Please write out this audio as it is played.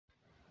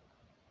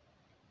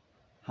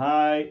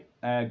Hi,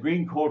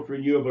 Greencoat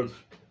Renewables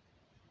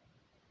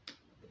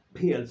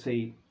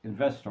PLC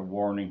investor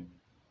warning.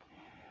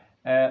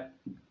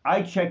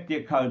 I checked the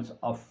accounts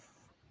of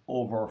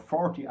over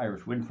 40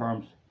 Irish wind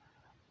farms,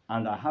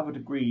 and I have a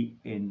degree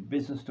in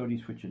business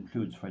studies, which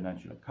includes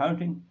financial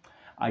accounting.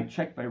 I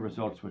checked my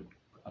results with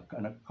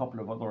a couple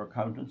of other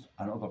accountants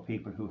and other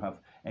people who have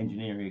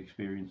engineering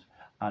experience,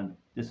 and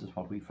this is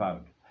what we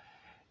found.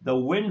 The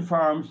wind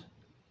farms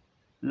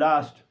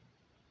last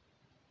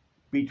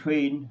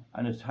between,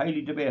 and it's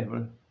highly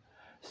debatable,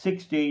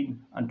 16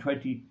 and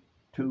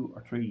 22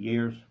 or 3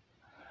 years.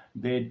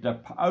 The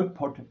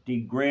output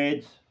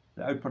degrades,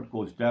 the output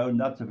goes down.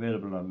 That's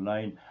available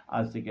online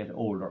as they get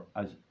older,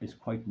 as is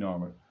quite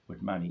normal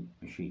with many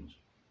machines.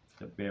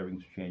 The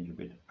bearings change a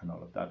bit and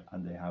all of that,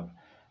 and they have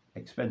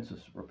expenses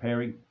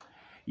repairing.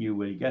 You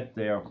will get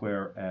there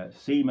where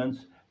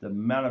Siemens, the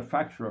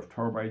manufacturer of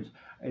turbines,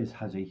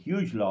 has a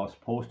huge loss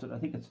posted. I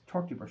think it's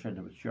 30%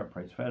 of its share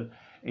price fell.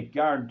 It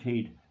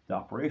guaranteed the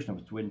operation of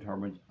its wind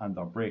turbines, and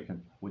they're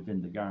breaking within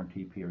the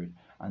guarantee period,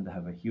 and they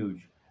have a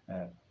huge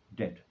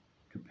debt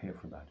to pay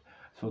for that.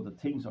 So the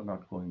things are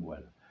not going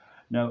well.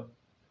 Now,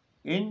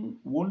 in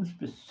one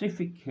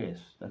specific case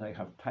that I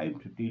have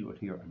time to deal with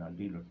here, and I'll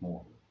deal with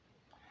more,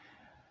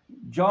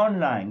 John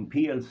Laing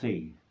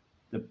PLC,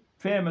 the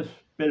famous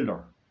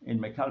builder in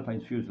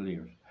McAlpine's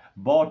Fusiliers,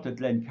 bought the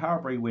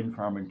Glencarbury wind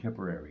farm in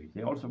Tipperary.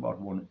 They also bought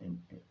one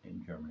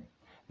in Germany.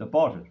 They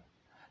bought it.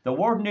 They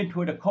weren't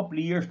into it a couple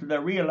of years till they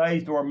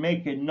realised they were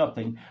making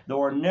nothing. They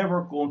were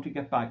never going to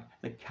get back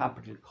the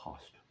capital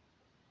cost.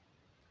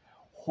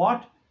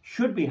 What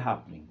should be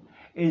happening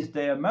is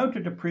the amount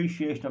of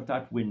depreciation of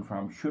that wind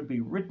farm should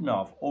be written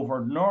off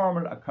over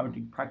normal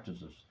accounting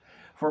practices.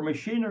 For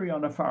machinery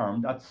on a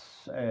farm,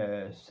 that's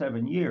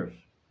 7 years,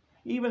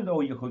 even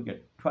though you could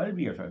get 12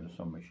 years out of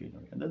some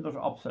machinery, and then there's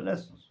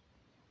obsolescence.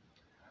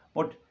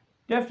 But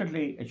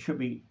definitely it should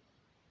be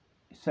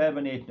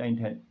 7, 8, 9,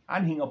 10,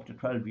 anything up to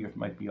 12 years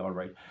might be all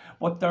right.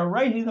 But they're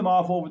writing them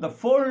off over the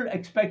full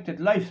expected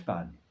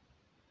lifespan.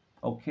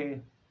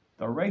 Okay,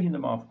 they're writing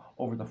them off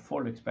over the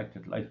full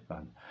expected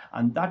lifespan.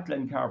 And that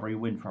Glencarbury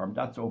wind farm,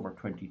 that's over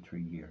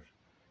 23 years.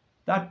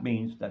 That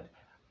means that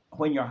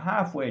when you're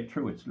halfway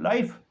through its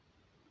life,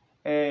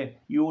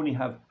 you only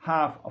have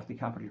half of the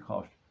capital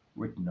cost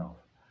written off.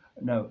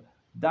 Now,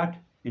 that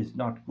is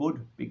not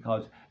good,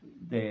 because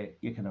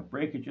you can have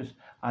breakages,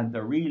 and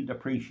the real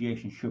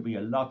depreciation should be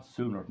a lot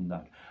sooner than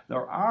that.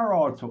 There are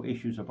also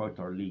issues about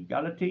their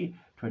legality,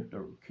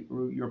 the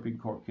European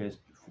Court case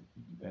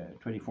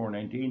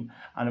 2419,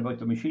 and about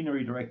the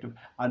machinery directive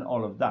and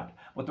all of that.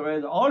 But there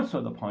is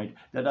also the point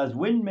that as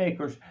wind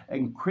makers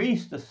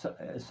increase the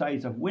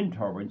size of wind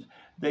turbines,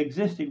 the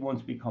existing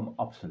ones become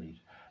obsolete.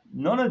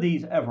 None of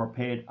these ever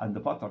paid, and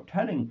what they're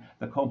telling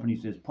the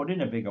companies is put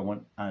in a bigger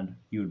one and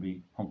you'll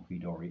be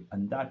hunky-dory,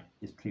 and that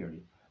is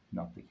clearly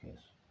not the case.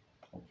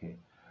 Okay,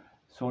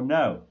 so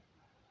now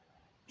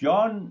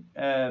John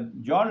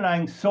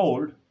Laing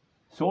sold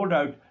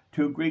out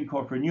to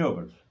Greencoat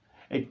Renewables.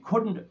 It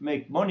couldn't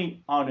make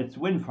money on its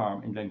wind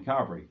farm in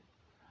Glencarbury,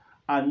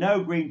 and now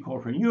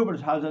Greencoat Renewables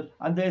has it,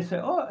 and they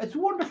say, oh, it's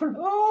wonderful,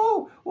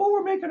 oh,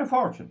 we're making a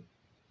fortune.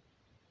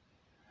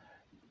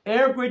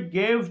 EirGrid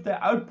gave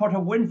the output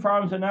of wind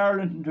farms in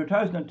Ireland in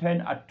 2010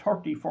 at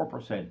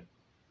 34%.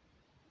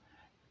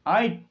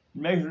 I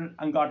measured it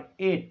and got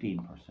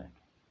 18%.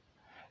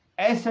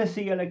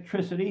 SSE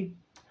Electricity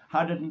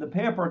had it in the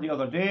paper the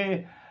other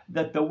day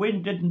that the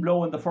wind didn't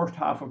blow in the first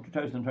half of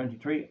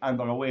 2023, and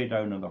they're way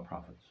down on their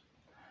profits.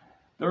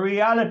 The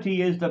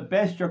reality is the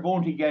best you're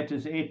going to get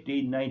is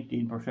 18,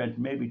 19%,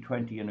 maybe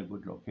 20 in a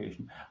good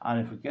location.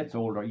 And if it gets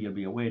older, you'll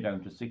be way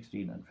down to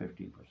 16 and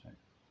 15%.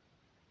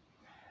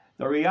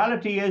 The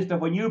reality is that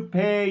when you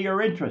pay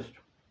your interest,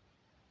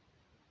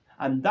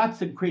 and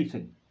that's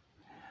increasing,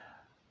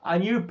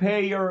 and you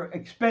pay your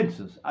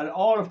expenses, and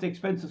all of the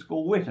expenses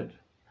go with it,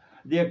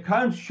 the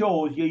account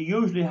shows you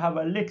usually have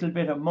a little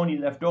bit of money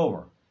left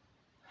over.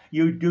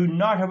 You do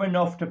not have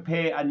enough to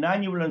pay an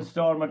annual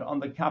instalment on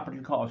the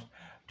capital cost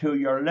to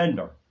your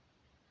lender.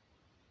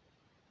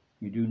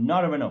 You do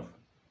not have enough.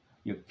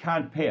 You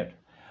can't pay it.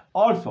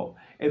 Also,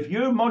 if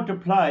you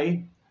multiply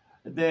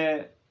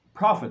the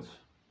profits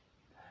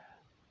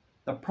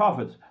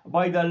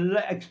by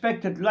the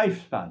expected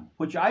lifespan,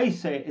 which I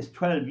say is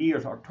 12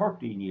 years or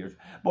 13 years,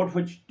 but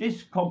which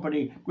this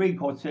company,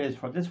 Greencoat, says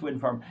for this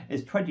wind farm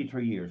is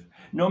 23 years.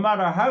 No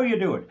matter how you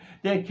do it,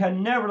 there's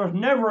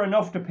never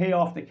enough to pay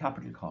off the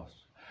capital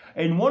costs.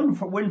 In one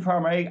wind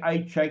farm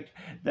I checked,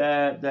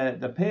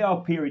 the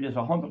payoff period is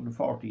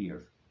 140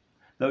 years.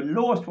 The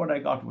lowest one I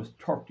got was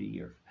 30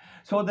 years.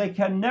 So they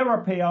can never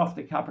pay off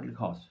the capital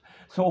costs.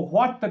 So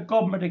what the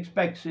government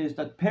expects is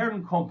that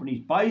parent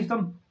companies buys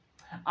them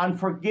and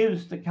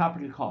forgives the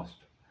capital cost.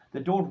 They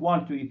don't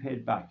want to be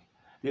paid back.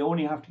 They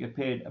only have to get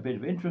paid a bit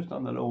of interest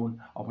on the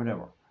loan or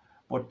whatever,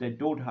 but they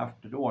don't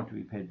want to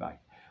be paid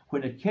back.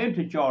 When it came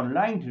to John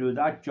Laing to do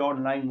that,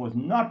 John Laing was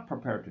not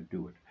prepared to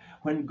do it.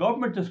 When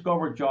government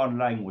discovered John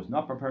Laing was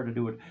not prepared to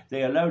do it,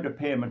 they allowed a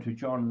payment to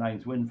John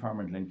Laing's wind farm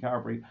in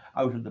Glencarbury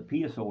out of the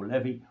PSO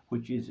levy,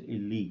 which is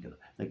illegal.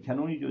 They can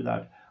only do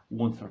that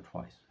once or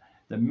twice.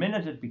 The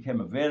minute it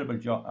became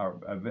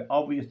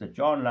obvious that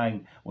John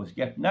Laing was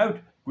getting out,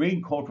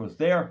 Greencoat was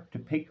there to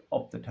pick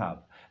up the tab.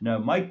 Now,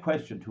 my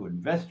question to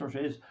investors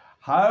is,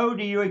 how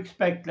do you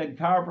expect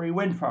Glencarbury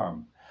wind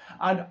farm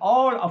and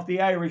all of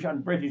the Irish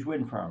and British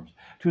wind farms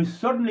to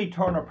suddenly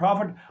turn a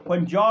profit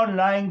when John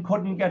Laing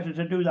couldn't get it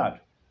to do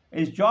that?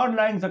 Is John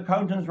Laing's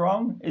accountants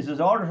wrong? Is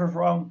his auditors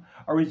wrong?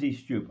 Or is he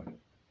stupid?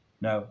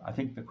 Now, I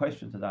think the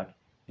question to that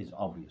is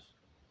obvious.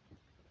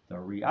 The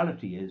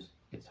reality is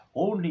it's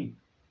only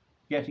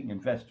getting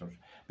investors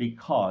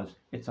because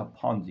it's a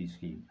Ponzi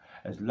scheme.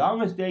 As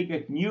long as they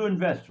get new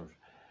investors,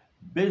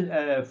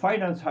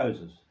 finance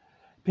houses,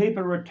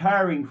 people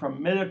retiring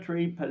from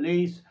military,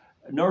 police,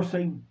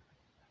 nursing,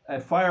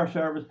 fire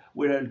service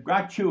with a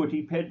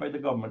gratuity paid by the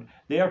government,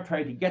 they are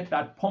trying to get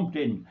that pumped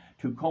in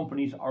to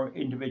companies or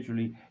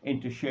individually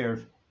into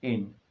shares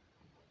in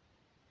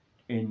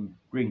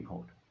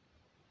Greencoat.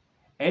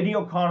 Eddie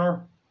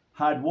O'Connor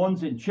had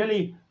ones in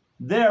Chile.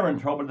 They're in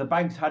trouble. The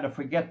banks had to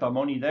forget their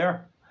money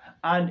there.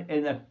 And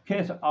in the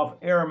case of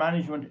Air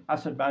Management,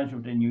 Asset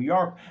Management in New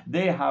York,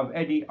 they have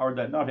Eddie, or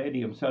not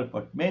Eddie himself,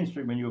 but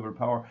Mainstream Renewable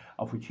Power,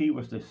 of which he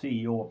was the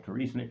CEO up to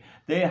recently.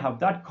 They have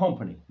that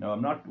company. Now,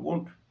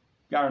 won't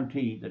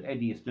guarantee that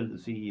Eddie is still the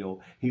CEO.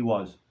 He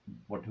was,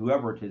 but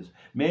whoever it is,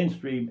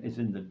 Mainstream is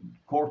in the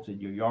courts in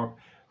New York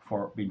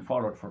for being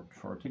followed for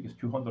I think it's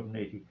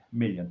 280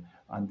 million.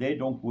 And they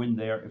don't go in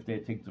there if they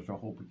think there's a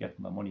hope of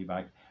getting the money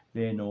back.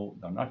 They know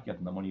they're not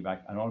getting the money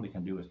back, and all they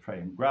can do is try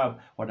and grab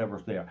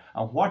whatever's there.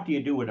 And what do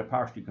you do with a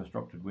partially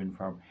constructed wind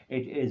farm?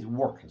 It is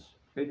worthless.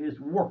 It is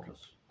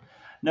worthless.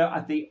 Now,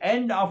 at the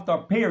end of the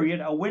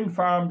period, a wind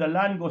farm, the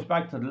land goes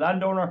back to the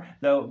landowner.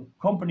 The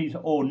companies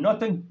own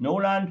nothing, no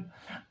land,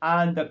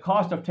 and the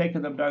cost of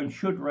taking them down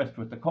should rest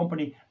with the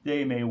company.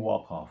 They may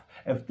walk off.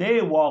 If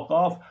they walk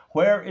off,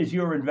 where is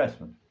your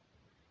investment?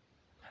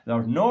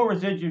 There's no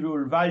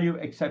residual value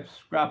except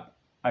scrap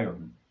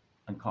iron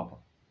and copper.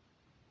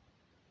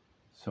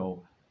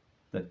 So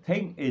the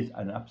thing is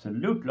an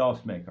absolute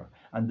loss maker,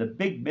 and the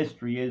big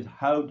mystery is,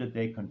 how did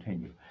they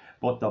continue?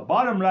 But the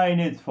bottom line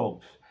is,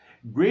 folks,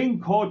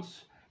 Greencoat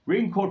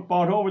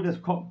bought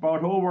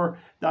over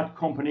that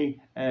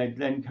company,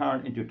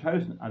 Glencairn, in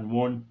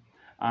 2001,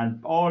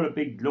 and all a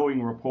big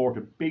glowing report,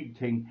 a big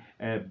thing.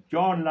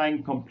 John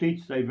Laing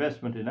completes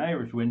divestment in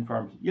Irish wind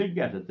farms. You'll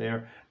get it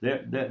there.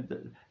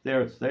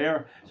 There it's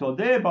there. So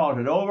they bought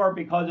it over,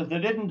 because if they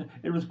didn't,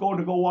 it was going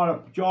to go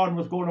on. John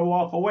was going to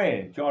walk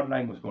away. John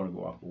Laing was going to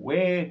walk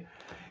away.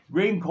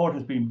 Greencoat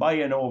has been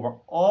buying over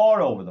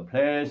all over the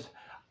place.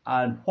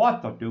 And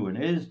what they're doing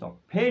is they're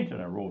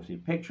painting a rosy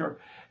picture.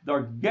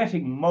 They're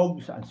getting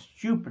mugs and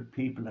stupid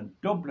people and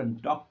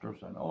Dublin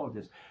doctors and all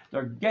this.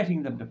 They're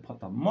getting them to put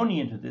the money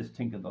into this,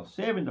 thinking they're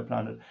saving the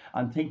planet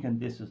and thinking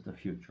this is the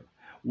future.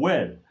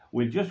 Well,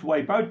 we'll just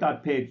wipe out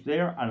that page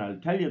there, and I'll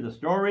tell you the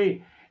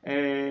story.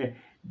 The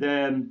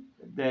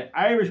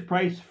Irish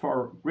price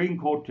for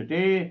Greencoat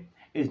today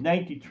is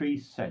 93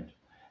 cents.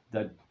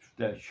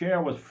 The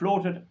share was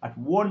floated at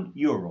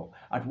 €1,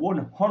 at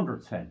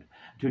 100 cents.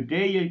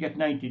 Today you'll get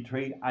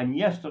 93, and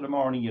yesterday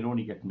morning you'd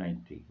only get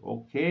 90.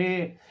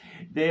 Okay.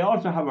 They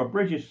also have a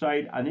British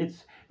side, and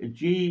it's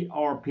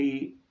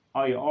GRPIR,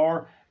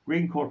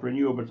 Greencoat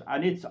Renewables,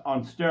 and it's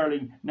on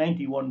sterling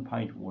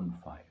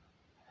 91.15.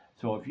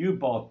 So if you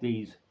bought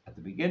these at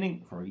the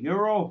beginning for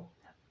 €1,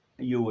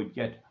 you would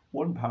get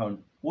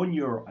 £1,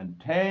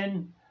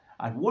 €1.10.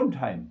 At one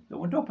time, they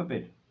went up a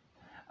bit.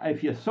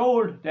 If you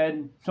sold,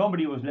 then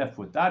somebody was left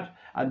with that,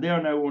 and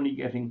they're now only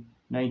getting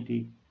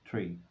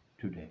 93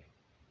 today.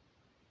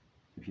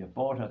 If you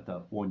bought at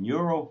the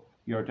 €1,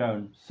 you're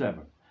down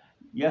 7.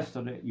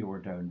 Yesterday, you were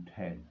down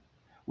 10.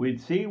 We'll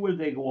see, will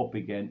they go up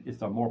again? Is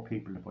there more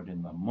people to put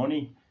in the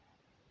money?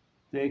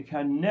 They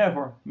can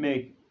never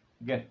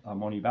get their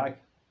money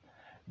back.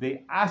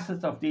 The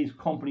assets of these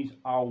companies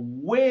are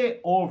way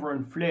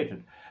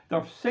overinflated.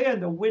 They're saying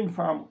the wind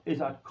farm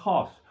is at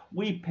cost.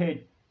 We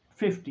paid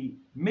 50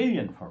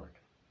 million for it.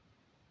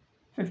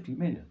 50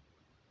 million.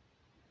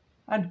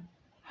 And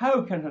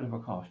how can it have a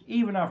cost?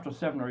 Even after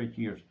 7 or 8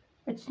 years,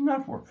 it's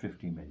not worth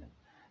 50 million.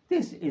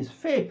 This is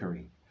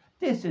fakery.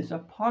 This is a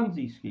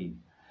Ponzi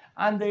scheme.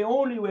 And the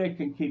only way it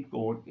can keep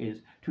going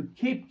is to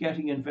keep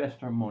getting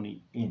investor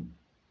money in.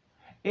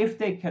 If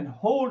they can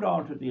hold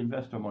on to the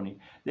investor money,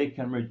 they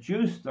can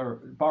reduce their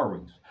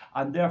borrowings,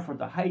 and therefore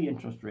the high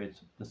interest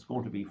rates that's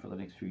going to be for the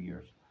next few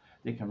years,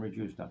 they can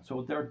reduce that.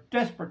 So they're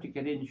desperate to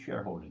get in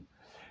shareholding.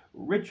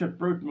 Richard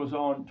Bruton was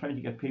on trying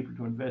to get people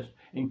to invest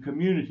in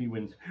community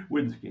wind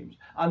schemes,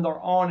 and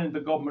they're on in the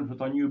government with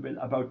a new bill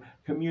about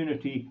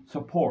community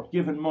support,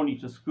 giving money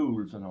to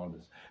schools and all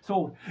this.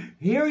 So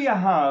here you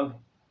have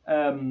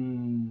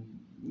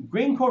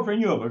Greencoat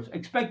Renewables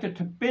expected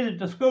to build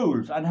the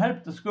schools and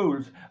help the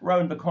schools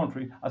around the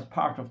country as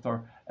part of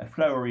their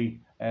flowery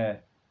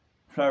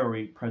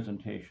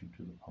presentation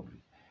to the public.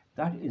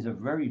 That is a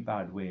very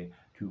bad way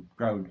to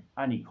ground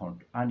any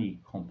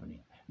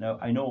company. Now,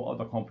 I know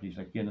other companies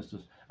like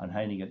Guinness's and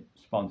Heineken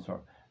sponsor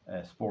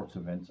sports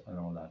events and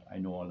all that. I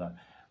know all that.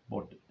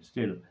 But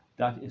still,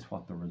 that is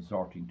what they're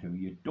resorting to.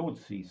 You don't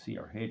see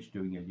CRH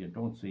doing it. You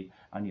don't see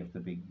any of the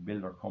big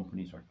builder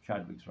companies or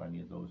Chadwicks or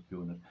any of those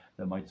doing it.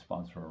 They might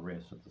sponsor a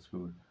race at the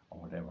school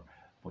or whatever,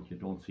 but you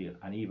don't see it.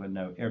 And even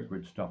now,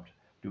 Airgrid stopped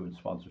doing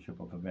sponsorship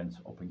of events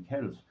up in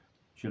Kells,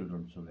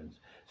 children's events.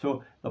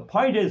 So the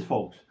point is,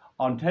 folks,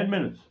 on 10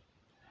 minutes,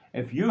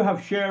 if you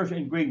have shares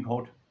in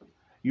Greencoat,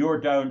 you're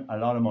down a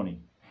lot of money.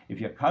 If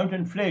you count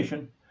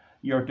inflation,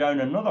 you're down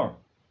another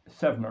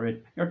 7 or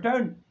 8. You're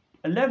down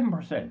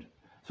 11%.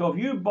 So if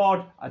you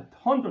bought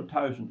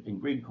 100,000 in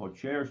Greencoat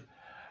shares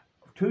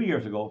 2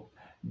 years ago,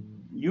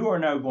 you are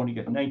now going to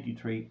get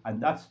 93,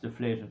 and that's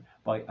deflated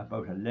by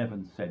about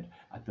 11 cents.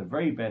 At the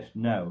very best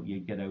now, you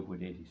get out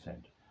with 80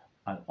 cents.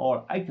 And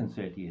all I can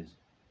say to you is,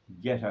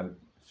 get out,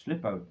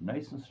 slip out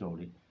nice and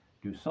slowly,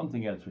 do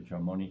something else with your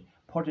money,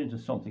 put into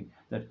something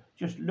that,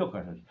 just look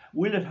at it.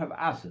 Will it have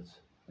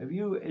assets? If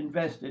you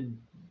invest in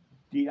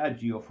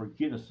Diageo for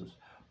Guinness's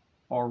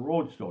or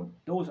Roadstone,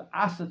 those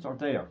assets are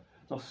there.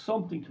 There's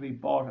something to be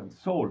bought and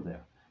sold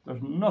there.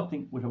 There's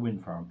nothing with a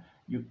wind farm.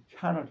 You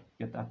cannot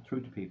get that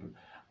through to people.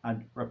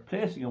 And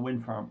replacing a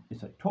wind farm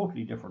is a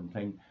totally different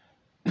thing.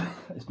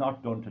 It's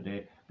not done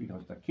today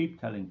because they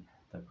keep telling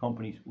the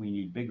companies we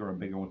need bigger and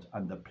bigger ones,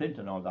 and the plinth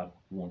and all that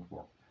won't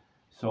work.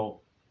 So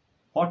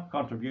what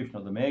contribution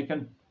are they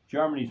making?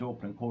 Germany's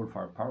opening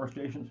coal-fired power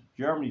stations.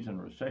 Germany's in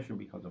a recession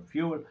because of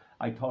fuel.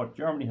 I thought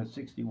Germany has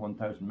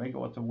 61,000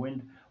 megawatts of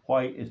wind.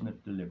 Why isn't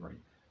it delivering?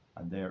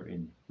 And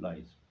therein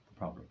lies the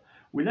problem.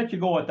 We'll let you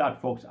go at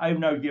that, folks. I've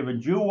now given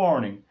due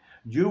warning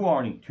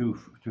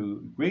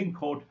to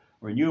Greencoat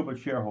Renewable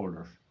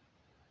shareholders.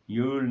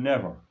 You'll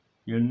never,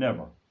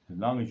 as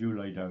long as you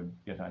lie down,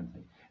 get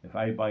anything. If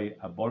I buy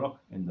a bullock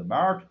in the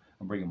mart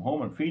and bring him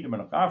home and feed him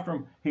and look after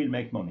him, he'll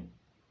make money.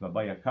 If I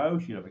buy a cow,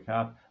 she'll have a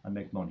calf and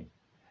make money.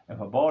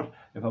 If I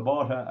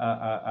bought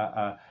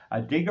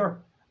a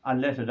digger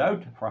and let it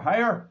out for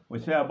hire, we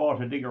say I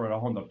bought a digger at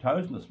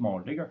 100,000, a small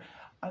digger,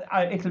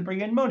 it'll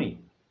bring in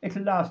money.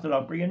 It'll last a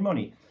lot, bring in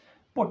money.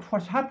 But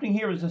what's happening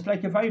here is it's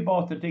like if I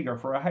bought the digger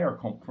for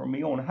for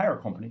my own hire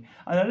company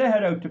and I let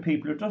it out to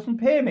people, it doesn't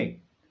pay me.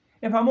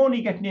 If I'm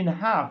only getting in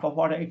half of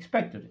what I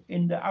expected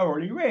in the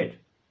hourly rate,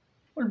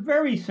 well,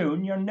 very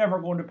soon you're never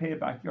going to pay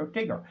back your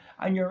digger,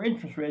 and your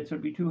interest rates will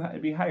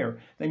be higher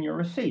than your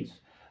receipts.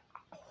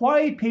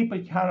 Why people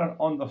cannot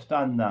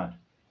understand that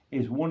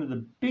is one of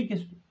the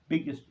biggest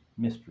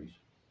mysteries.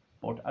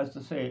 But as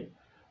they say,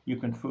 you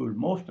can fool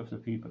most of the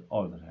people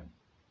all the time.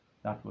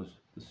 That was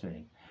the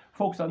saying.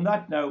 Folks, on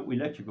that now, we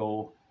let you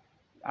go.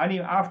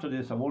 After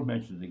this, I won't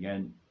mention it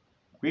again.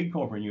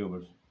 Greencoat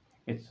Renewables,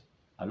 it's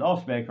a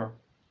loss maker.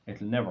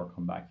 It'll never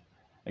come back.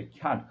 It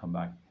can't come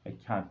back. It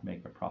can't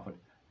make a profit.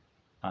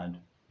 And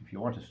if you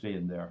want to stay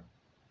in there,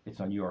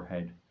 it's on your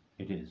head.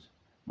 It is.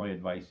 My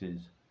advice is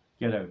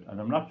get out. And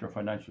I'm not your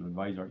financial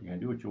advisor. You can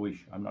do what you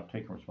wish. I'm not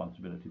taking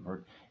responsibility for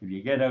it. If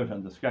you get out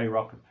and the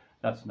skyrocket,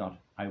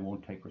 I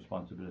won't take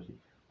responsibility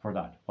for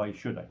that. Why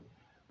should I?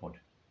 But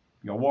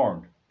you're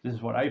warned. This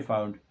is what I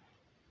found.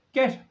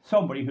 Get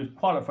somebody who's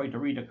qualified to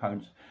read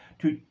accounts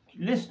to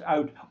list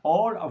out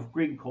all of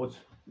Greencoat's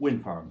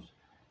wind farms.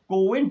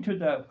 Go into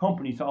the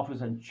company's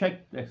office and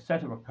check the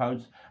set of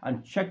accounts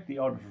and check the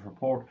auditor's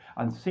report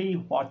and see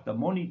what the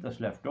money that's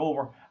left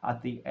over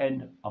at the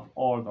end of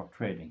all their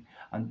trading.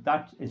 And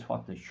that is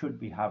what they should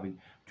be having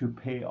to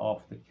pay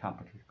off the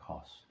capital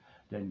costs.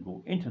 Then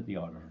go into the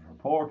auditor's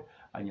report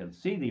and you'll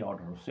see the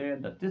auditor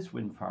saying that this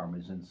wind farm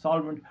is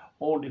insolvent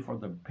only for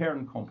the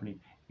parent company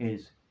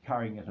is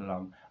carrying it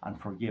along and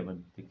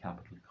forgiven the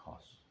capital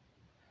costs.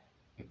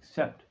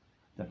 Except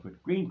that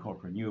with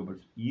Greencoat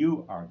Renewables,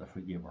 you are the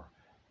forgiver.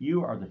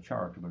 You are the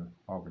charitable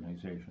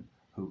organisation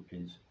who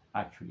is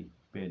actually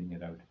bailing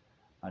it out.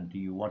 And do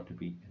you want to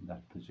be in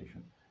that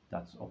position?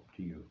 That's up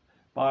to you.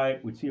 Bye.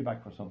 We'll see you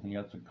back for something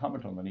else. And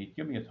comment underneath.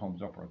 Give me a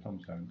thumbs up or a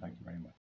thumbs down. Thank you very much.